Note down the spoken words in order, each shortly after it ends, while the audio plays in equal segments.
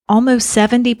Almost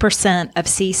 70% of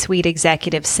C-suite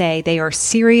executives say they are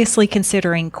seriously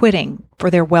considering quitting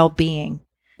for their well-being.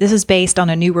 This is based on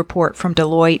a new report from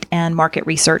Deloitte and market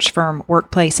research firm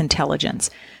Workplace Intelligence.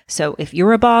 So if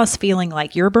you're a boss feeling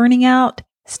like you're burning out,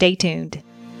 stay tuned.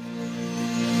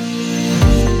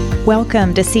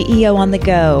 Welcome to CEO on the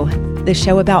Go, the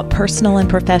show about personal and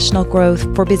professional growth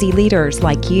for busy leaders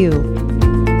like you.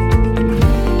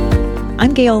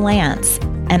 I'm Gail Lance,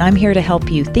 and I'm here to help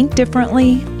you think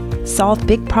differently, solve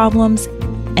big problems,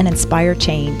 and inspire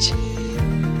change.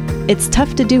 It's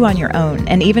tough to do on your own,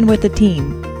 and even with a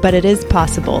team, but it is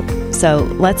possible. So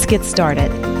let's get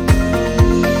started.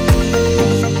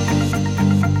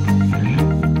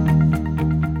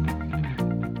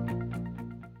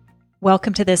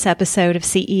 Welcome to this episode of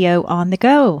CEO on the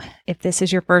Go. If this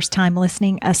is your first time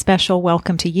listening, a special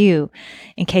welcome to you.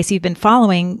 In case you've been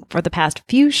following for the past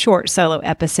few short solo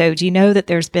episodes, you know that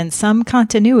there's been some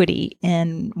continuity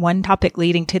in one topic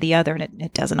leading to the other. And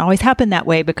it doesn't always happen that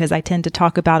way because I tend to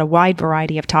talk about a wide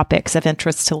variety of topics of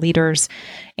interest to leaders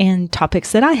and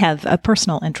topics that I have a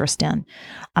personal interest in.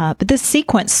 But this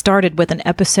sequence started with an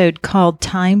episode called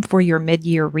Time for Your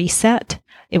Mid-Year Reset.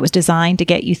 It was designed to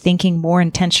get you thinking more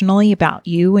intentionally about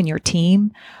you and your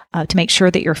team, to make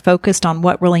sure that you're focused on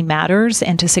what really matters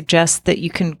and to suggest that you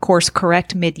can course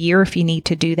correct mid-year if you need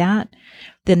to do that.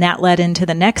 Then that led into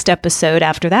the next episode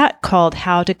after that called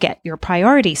How to Get Your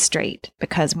Priorities Straight,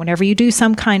 because whenever you do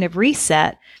some kind of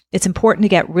reset, it's important to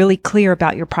get really clear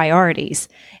about your priorities.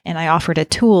 And I offered a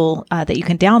tool that you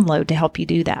can download to help you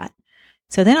do that.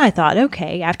 So then I thought,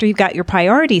 okay, after you've got your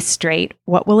priorities straight,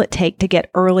 what will it take to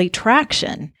get early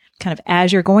traction kind of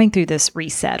as you're going through this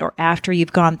reset or after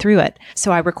you've gone through it?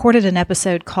 So I recorded an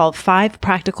episode called 5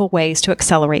 Practical Ways to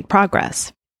Accelerate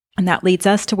Progress. And that leads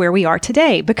us to where we are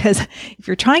today, because if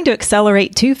you're trying to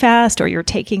accelerate too fast or you're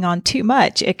taking on too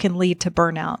much, it can lead to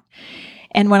burnout.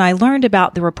 And when I learned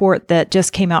about the report that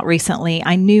just came out recently,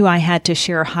 I knew I had to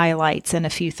share highlights and a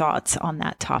few thoughts on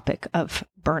that topic of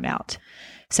burnout.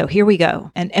 So here we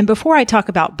go. And before I talk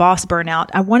about boss burnout,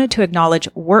 I wanted to acknowledge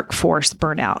workforce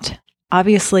burnout.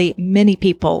 Obviously, many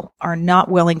people are not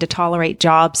willing to tolerate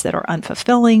jobs that are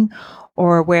unfulfilling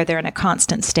or where they're in a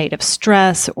constant state of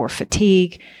stress or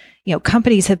fatigue. You know,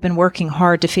 companies have been working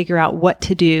hard to figure out what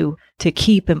to do to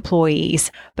keep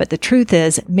employees. But the truth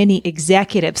is, many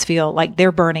executives feel like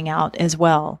they're burning out as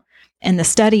well. And the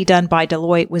study done by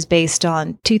Deloitte was based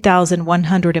on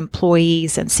 2,100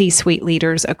 employees and C-suite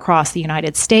leaders across the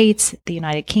United States, the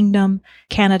United Kingdom,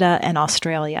 Canada, and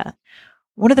Australia.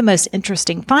 One of the most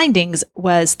interesting findings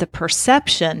was the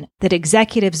perception that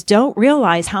executives don't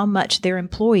realize how much their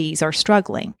employees are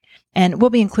struggling. And we'll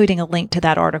be including a link to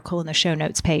that article in the show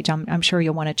notes page. I'm sure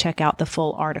you'll want to check out the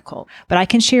full article. But I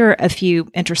can share a few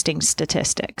interesting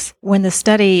statistics. When the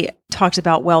study talked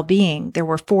about well-being, there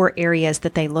were 4 areas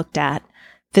that they looked at: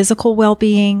 physical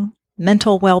well-being,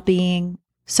 mental well-being,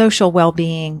 social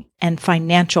well-being, and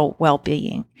financial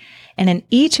well-being. And in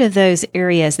each of those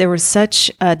areas, there was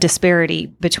such a disparity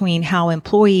between how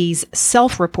employees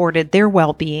self-reported their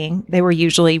well-being. They were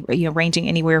usually, ranging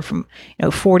anywhere from,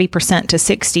 40% to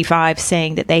 65%,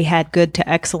 saying that they had good to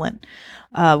excellent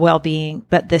well-being.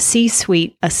 But the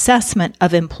C-suite assessment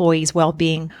of employees'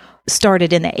 well-being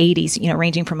started in the 80s,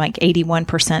 ranging from like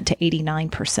 81% to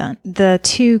 89%. The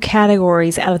 2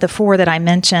 categories out of the 4 that I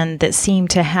mentioned that seemed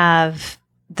to have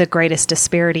the greatest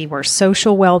disparity were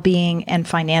social well-being and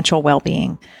financial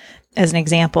well-being. As an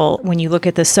example, when you look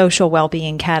at the social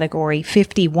well-being category,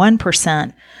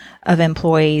 51% of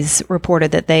employees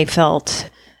reported that they felt,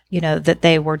 that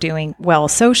they were doing well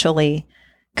socially,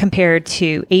 compared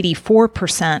to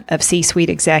 84% of C-suite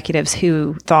executives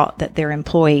who thought that their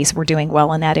employees were doing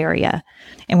well in that area.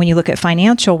 And when you look at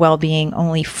financial well-being,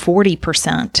 only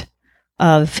 40%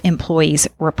 of employees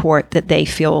report that they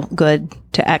feel good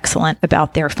to excellent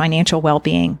about their financial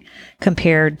well-being,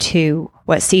 compared to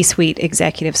what C-suite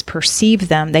executives perceive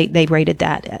them. They rated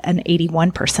that an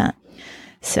 81%.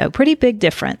 So pretty big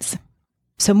difference.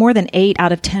 So more than 8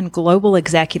 out of 10 global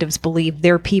executives believe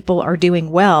their people are doing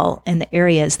well in the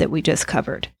areas that we just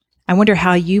covered. I wonder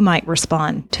how you might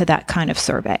respond to that kind of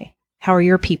survey. How are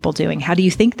your people doing? How do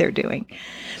you think they're doing?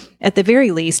 At the very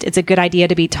least, it's a good idea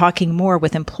to be talking more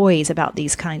with employees about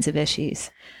these kinds of issues.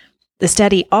 The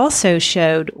study also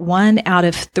showed 1 out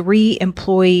of 3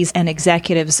 employees and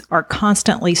executives are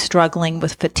constantly struggling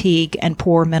with fatigue and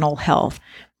poor mental health.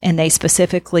 And they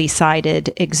specifically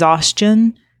cited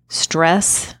exhaustion,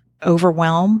 stress,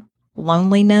 overwhelm,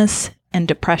 loneliness, and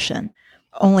depression.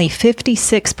 Only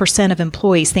 56% of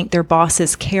employees think their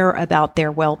bosses care about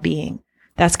their well-being.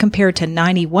 That's compared to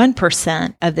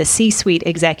 91% of the C-suite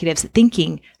executives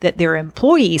thinking that their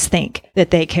employees think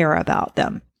that they care about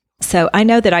them. So I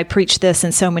know that I preach this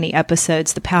in so many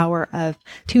episodes, the power of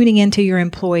tuning into your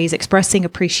employees, expressing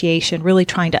appreciation, really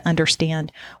trying to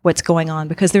understand what's going on,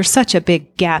 because there's such a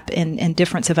big gap in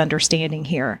difference of understanding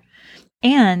here.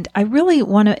 And I really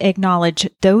want to acknowledge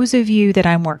those of you that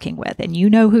I'm working with, and you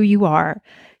know who you are,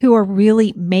 who are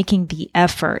really making the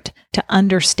effort to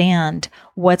understand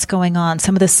what's going on,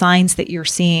 some of the signs that you're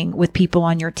seeing with people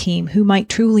on your team who might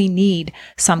truly need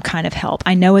some kind of help.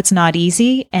 I know it's not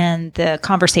easy and the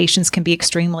conversations can be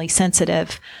extremely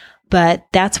sensitive, but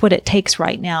that's what it takes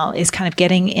right now, is kind of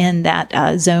getting in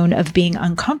that zone of being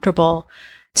uncomfortable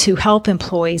to help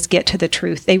employees get to the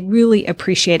truth. They really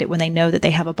appreciate it when they know that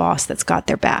they have a boss that's got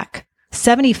their back.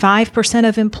 75%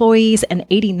 of employees and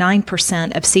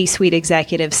 89% of C-suite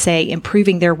executives say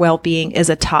improving their well-being is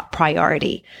a top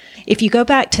priority. If you go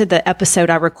back to the episode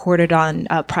I recorded on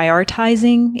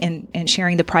prioritizing and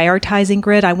sharing the prioritizing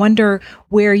grid, I wonder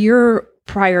where your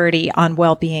priority on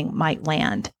well-being might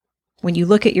land. When you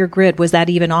look at your grid, was that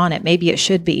even on it? Maybe it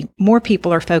should be. More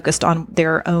people are focused on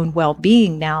their own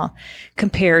well-being now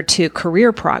compared to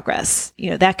career progress.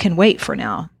 That can wait for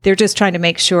now. They're just trying to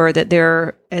make sure that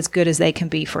they're as good as they can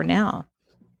be for now.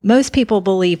 Most people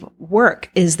believe work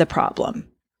is the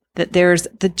problem, that there's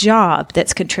the job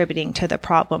that's contributing to the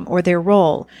problem or their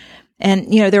role.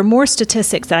 And, there are more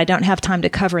statistics that I don't have time to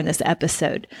cover in this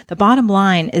episode. The bottom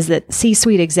line is that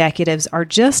C-suite executives are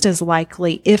just as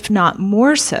likely, if not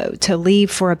more so, to leave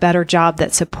for a better job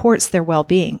that supports their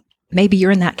well-being. Maybe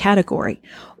you're in that category.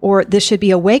 Or this should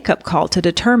be a wake-up call to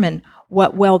determine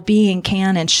what well-being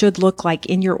can and should look like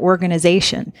in your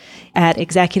organization at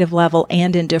executive level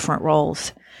and in different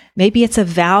roles. Maybe it's a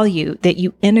value that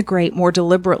you integrate more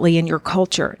deliberately in your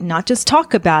culture, not just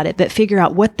talk about it, but figure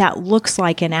out what that looks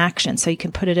like in action so you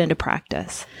can put it into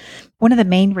practice. One of the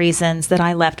main reasons that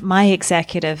I left my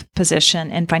executive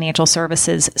position in financial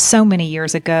services so many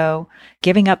years ago,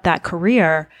 giving up that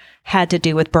career, had to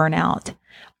do with burnout.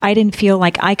 I didn't feel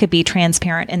like I could be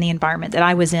transparent in the environment that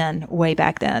I was in way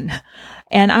back then.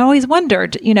 And I always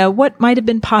wondered, what might have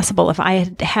been possible if I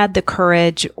had had the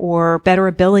courage or better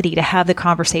ability to have the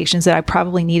conversations that I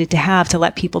probably needed to have to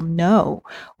let people know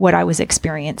what I was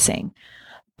experiencing.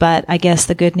 But I guess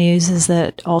the good news is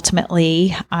that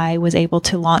ultimately I was able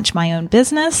to launch my own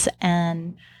business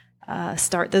and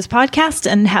start this podcast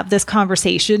and have this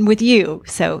conversation with you.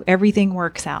 So everything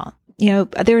works out.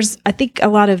 There's, I think, a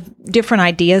lot of different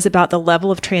ideas about the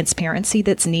level of transparency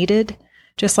that's needed.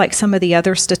 Just like some of the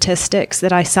other statistics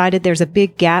that I cited, there's a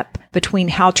big gap between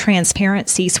how transparent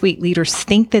C-suite leaders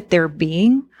think that they're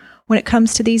being when it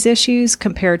comes to these issues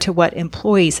compared to what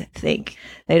employees think.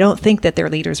 They don't think that their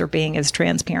leaders are being as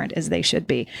transparent as they should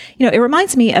be. It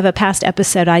reminds me of a past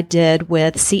episode I did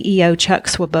with CEO Chuck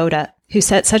Swoboda, who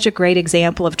set such a great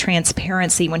example of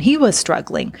transparency when he was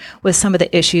struggling with some of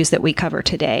the issues that we cover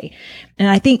today. And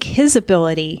I think his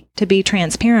ability to be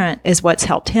transparent is what's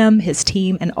helped him, his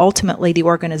team, and ultimately the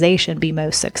organization be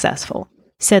most successful.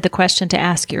 So the question to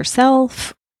ask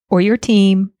yourself or your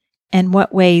team, in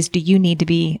what ways do you need to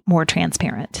be more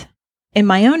transparent? In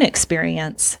my own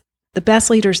experience, the best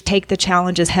leaders take the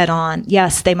challenges head on.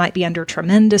 Yes, they might be under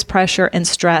tremendous pressure and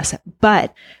stress,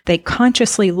 but they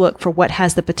consciously look for what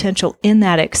has the potential in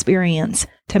that experience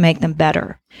to make them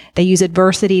better. They use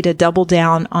adversity to double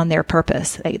down on their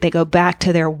purpose. They go back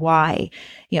to their why.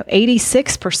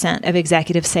 86% of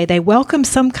executives say they welcome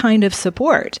some kind of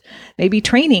support, maybe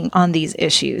training on these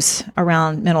issues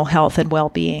around mental health and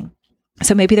well-being.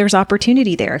 So maybe there's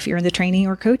opportunity there if you're in the training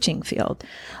or coaching field.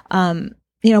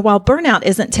 While burnout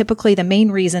isn't typically the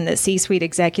main reason that C-suite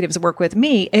executives work with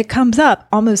me, it comes up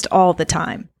almost all the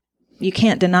time. You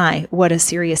can't deny what a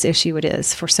serious issue it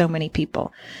is for so many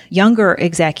people. Younger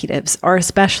executives are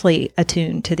especially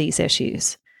attuned to these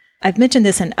issues. I've mentioned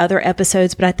this in other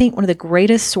episodes, but I think one of the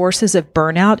greatest sources of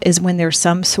burnout is when there's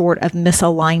some sort of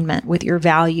misalignment with your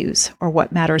values or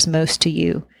what matters most to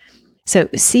you. So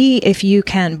see if you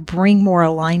can bring more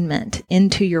alignment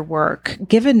into your work,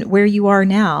 given where you are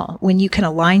now. When you can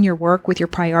align your work with your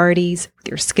priorities, with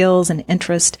your skills and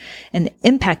interest, and the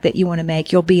impact that you want to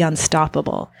make, you'll be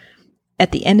unstoppable.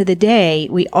 At the end of the day,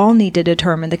 we all need to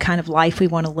determine the kind of life we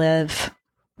want to live,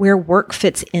 where work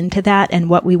fits into that, and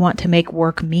what we want to make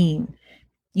work mean.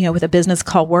 With a business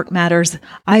called Work Matters,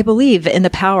 I believe in the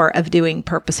power of doing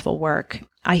purposeful work.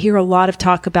 I hear a lot of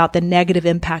talk about the negative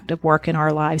impact of work in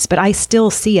our lives, but I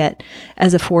still see it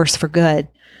as a force for good,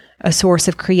 a source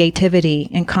of creativity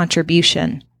and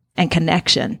contribution and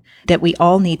connection that we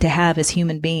all need to have as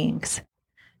human beings.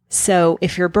 So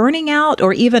if you're burning out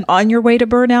or even on your way to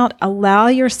burnout, allow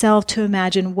yourself to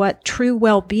imagine what true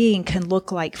well-being can look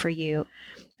like for you.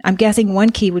 I'm guessing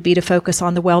one key would be to focus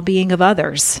on the well-being of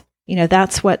others.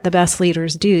 That's what the best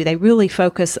leaders do. They really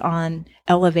focus on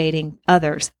elevating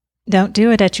others. Don't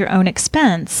do it at your own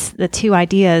expense. The two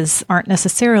ideas aren't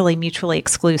necessarily mutually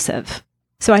exclusive.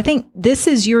 So I think this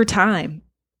is your time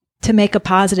to make a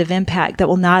positive impact that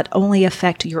will not only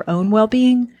affect your own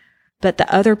well-being, but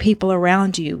the other people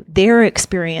around you, their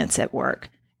experience at work,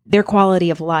 their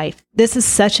quality of life. This is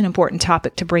such an important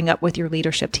topic to bring up with your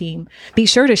leadership team. Be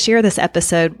sure to share this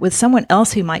episode with someone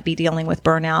else who might be dealing with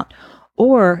burnout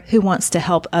or who wants to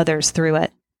help others through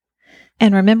it.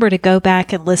 And remember to go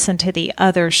back and listen to the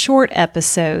other short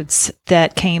episodes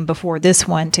that came before this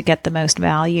one to get the most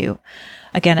value.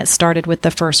 Again, it started with the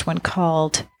first one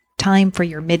called Time for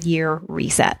Your Mid-Year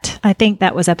Reset. I think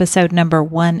that was episode number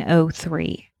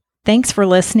 103. Thanks for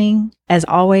listening. As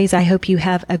always, I hope you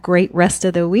have a great rest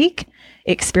of the week,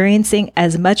 experiencing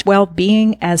as much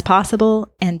well-being as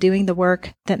possible and doing the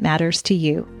work that matters to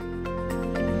you.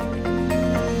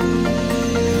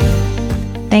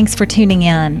 Thanks for tuning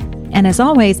in. And as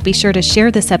always, be sure to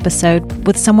share this episode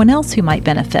with someone else who might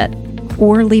benefit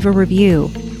or leave a review.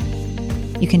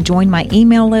 You can join my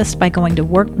email list by going to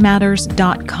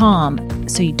workmatters.com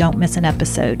so you don't miss an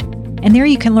episode. And there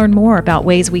you can learn more about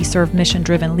ways we serve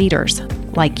mission-driven leaders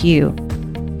like you.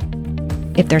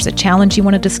 If there's a challenge you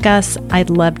want to discuss, I'd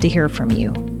love to hear from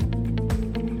you.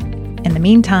 In the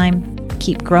meantime,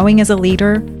 keep growing as a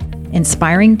leader,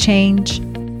 inspiring change,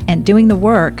 and doing the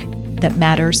work that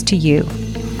matters to you.